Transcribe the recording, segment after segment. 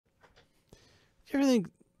you ever think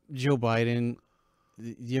Joe Biden,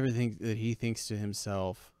 do you ever think that he thinks to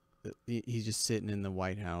himself, he's just sitting in the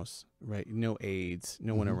White House, right? No aides,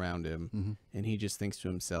 no one around him. And he just thinks to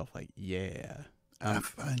himself, like, yeah. I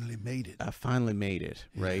finally made it. I finally made it,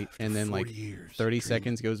 right? After and then 40 like years 30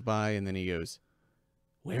 seconds goes by, and then he goes,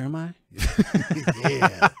 where am I?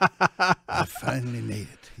 Yeah, I finally made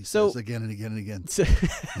it. He says again and again and again.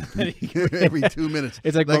 Every 2 minutes.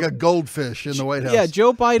 It's like a goldfish in the White House. Yeah,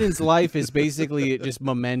 Joe Biden's life is basically just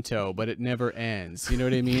Memento, but it never ends. You know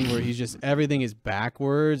what I mean? Where he's just, everything is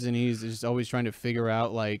backwards, and he's just always trying to figure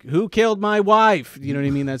out, like, who killed my wife? You know what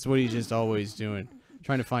I mean? That's what he's just always doing,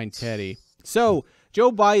 trying to find Teddy. So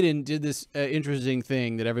Joe Biden did this interesting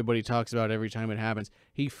thing that everybody talks about every time it happens.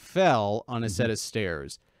 He fell on a set of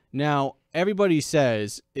stairs. Now, everybody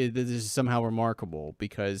says that this is somehow remarkable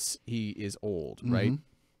because he is old, right?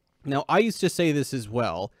 Now, I used to say this as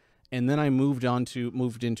well, and then I moved into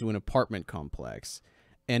an apartment complex.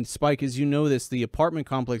 And Spike, as you know this, the apartment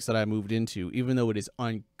complex that I moved into, even though it is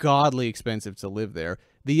ungodly expensive to live there,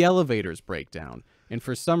 the elevators break down. And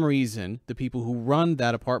for some reason, the people who run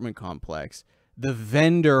that apartment complex, the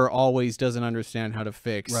vendor always doesn't understand how to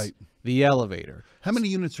fix the elevator. How many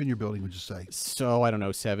units are in your building, would you say? So, I don't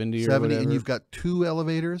know, 70 or 70, whatever. and you've got 2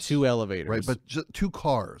 elevators? 2 elevators. Right, but just 2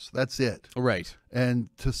 cars. That's it. Right. And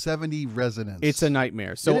to 70 residents. It's a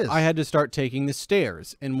nightmare. So I had to start taking the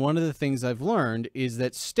stairs. And one of the things I've learned is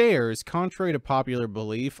that stairs, contrary to popular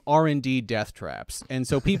belief, are indeed death traps. And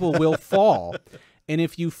so people will fall. And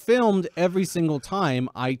if you filmed every single time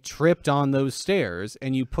I tripped on those stairs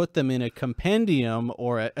and you put them in a compendium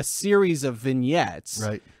or a series of vignettes,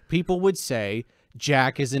 people would say,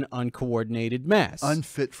 Jack is an uncoordinated mess.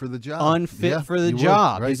 Unfit for the job. Unfit for the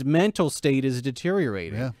job. His mental state is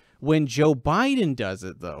deteriorating. When Joe Biden does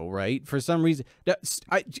it, though, right, for some reason,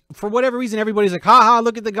 for whatever reason, everybody's like, ha ha,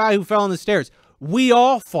 look at the guy who fell on the stairs. We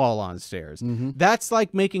all fall on stairs. That's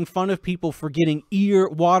like making fun of people for getting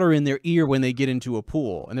water in their ear when they get into a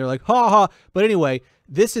pool. And they're like, ha ha. But anyway,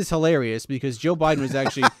 this is hilarious because Joe Biden was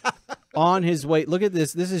actually on his way. Look at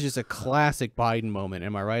this. This is just a classic Biden moment.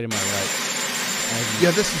 Am I right? Am I right? Yeah,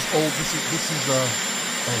 this is old. This is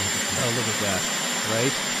oh, look at that.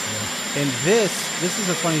 Right? And this is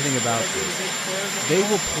a funny thing about this. They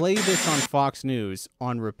will play this on Fox News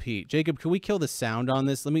on repeat. Jacob, can we kill the sound on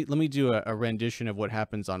this? Let me do a rendition of what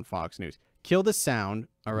happens on Fox News. Kill the sound,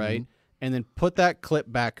 all right? And then put that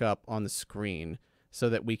clip back up on the screen so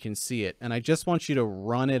that we can see it. And I just want you to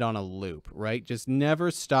run it on a loop, right? Just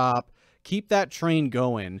never stop. Keep that train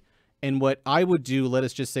going. And what I would do, let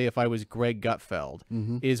us just say if I was Greg Gutfeld,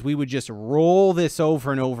 is we would just roll this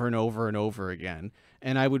over and over and over and over again.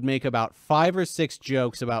 And I would make about 5 or 6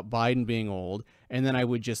 jokes about Biden being old. And then I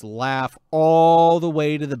would just laugh all the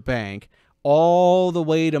way to the bank, all the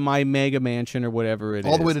way to my mega mansion or whatever it is.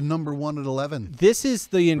 All the way to number 1 at 11. This is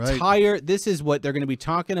the entire, this is what they're going to be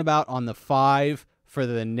talking about on the 5 for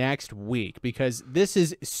the next week, because this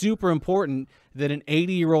is super important that an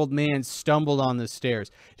 80-year-old man stumbled on the stairs.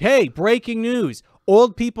 Hey, breaking news.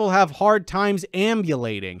 Old people have hard times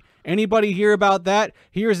ambulating. Anybody hear about that?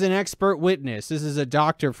 Here's an expert witness. This is a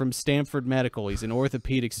doctor from Stanford Medical. He's an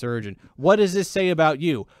orthopedic surgeon. What does this say about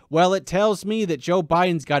you? Well, it tells me that Joe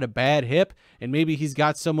Biden's got a bad hip, and maybe he's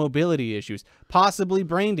got some mobility issues, possibly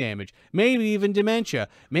brain damage, maybe even dementia.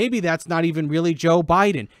 Maybe that's not even really Joe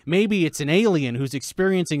Biden. Maybe it's an alien who's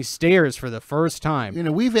experiencing stairs for the first time. You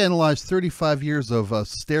know, we've analyzed 35 years of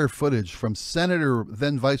stair footage from Senator,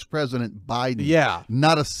 then Vice President Biden. Yeah.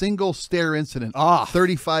 Not a single stair incident.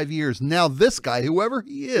 35 years. Now this guy, whoever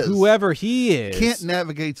he is, can't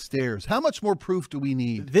navigate stairs. How much more proof do we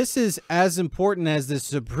need? This is as important as the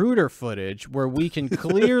Zapruder footage, where we can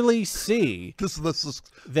clearly see this is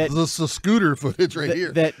the scooter footage right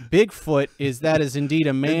here. That Bigfoot is indeed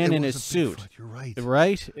a man in a suit. Bigfoot, you're right.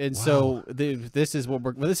 Right? And so this is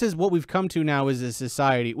what we've come to now as a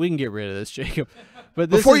society. We can get rid of this, Jacob. But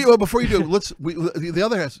this before you do, the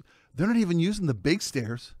other has, they're not even using the big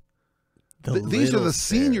stairs. These are the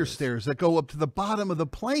senior stairs that go up to the bottom of the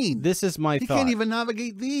plane. This is my thought. He can't even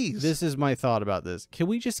navigate these. This is my thought about this. Can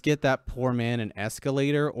we just get that poor man an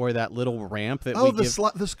escalator or that little ramp that we give?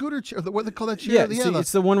 The scooter chair, what do they call that chair? Yeah,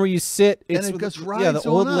 it's the one where you sit. And it goes right. Yeah, the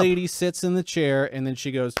old lady sits in the chair, and then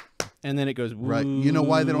she goes, and then it goes. Right. You know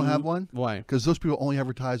why they don't have one? Why? Because those people only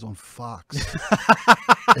advertise on Fox.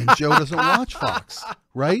 And Joe doesn't watch Fox,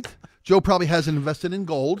 right? Joe probably hasn't invested in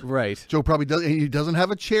gold. Right. Joe probably doesn't. He doesn't have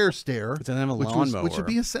a chair stare. Doesn't have a lawnmower, which would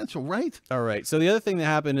be essential, right? All right. So the other thing that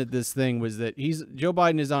happened at this thing was that Joe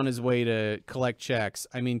Biden is on his way to collect checks.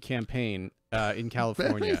 Campaign in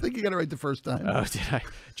California. I think you got it right the first time. Oh, did I?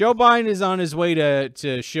 Joe Biden is on his way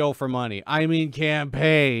to shill for money.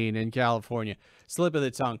 Campaign in California. Slip of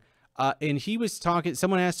the tongue. And he was talking.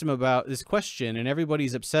 Someone asked him about this question, and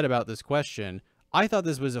everybody's upset about this question. I thought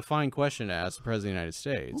this was a fine question to ask the President of the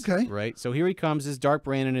United States. Okay. Right? So here he comes, his dark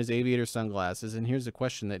brand and his aviator sunglasses, and here's the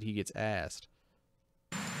question that he gets asked.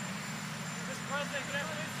 Mr. President, good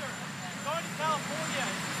afternoon, sir. Going to California,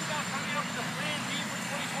 is this about coming up with a plan B for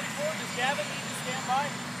 2024? Does Gavin need to stand by?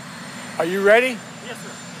 Are you ready? Yes,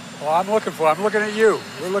 sir. Well, I'm looking at you.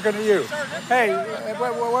 We're looking at you. Sir, Hey,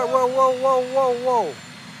 whoa.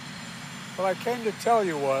 What I came to tell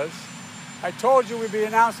you was, I told you we'd be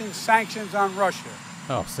announcing sanctions on Russia.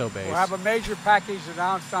 Oh, so base. We'll have a major package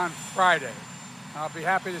announced on Friday. I'll be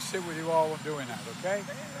happy to sit with you all when doing that, okay?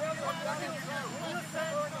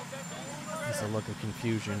 There's a look of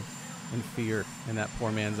confusion and fear in that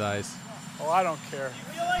poor man's eyes. Oh, I don't care.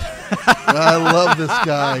 I love this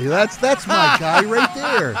guy. That's my guy right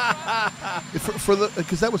there.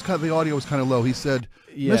 Because that was kind of, the audio was kind of low. He said,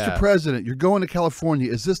 Yeah. Mr. President, you're going to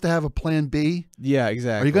California. Is this to have a plan B? Yeah,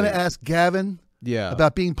 exactly. Are you going to ask Gavin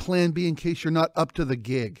about being plan B in case you're not up to the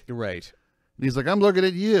gig? Right. And he's like, I'm looking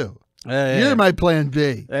at you. Hey, you're my plan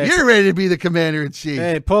B. Hey. You're ready to be the commander-in-chief.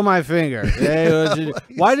 Hey, pull my finger. Hey,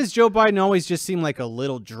 why does Joe Biden always just seem like a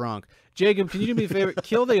little drunk? Jacob, can you do me a favor?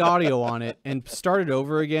 Kill the audio on it and start it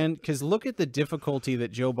over again, because look at the difficulty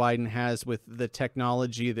that Joe Biden has with the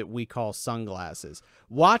technology that we call sunglasses.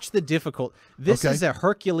 Watch the difficult. This is a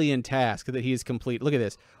Herculean task that he is complete. Look at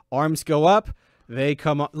this. Arms go up. They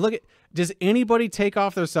come up. Look at. Does anybody take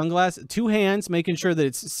off their sunglasses? Two hands, making sure that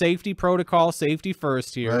it's safety protocol, safety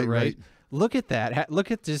first here, right? Look at that.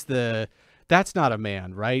 Look at just the. That's not a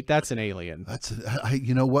man, right? That's an alien.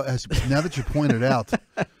 You know what? Now that you pointed out.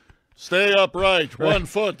 Stay upright. One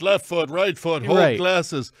foot, left foot, right foot. Hold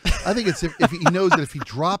glasses. I think it's if he knows that if he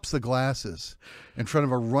drops the glasses in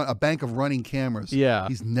front of a bank of running cameras,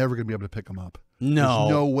 he's never going to be able to pick them up. No. There's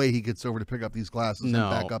no way he gets over to pick up these glasses and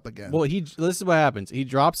back up again. Well, this is what happens. He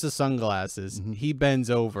drops the sunglasses. He bends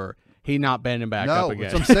over. He not bending back up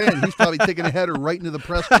again. No, that's what I'm saying. He's probably taking a header right into the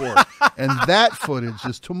press corps. And that footage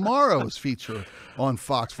is tomorrow's feature on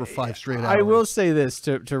Fox for 5 straight hours. I will say this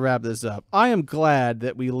to wrap this up. I am glad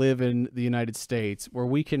that we live in the United States where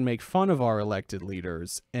we can make fun of our elected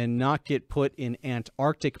leaders and not get put in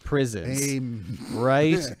Antarctic prisons. Amen.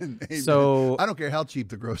 Right? Amen. So I don't care how cheap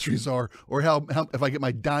the groceries are or how if I get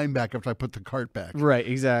my dime back after I put the cart back. Right,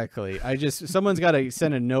 exactly. Someone's got to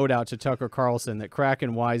send a note out to Tucker Carlson that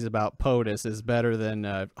cracking wise about POTUS is better than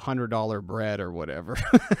 $100 bread or whatever.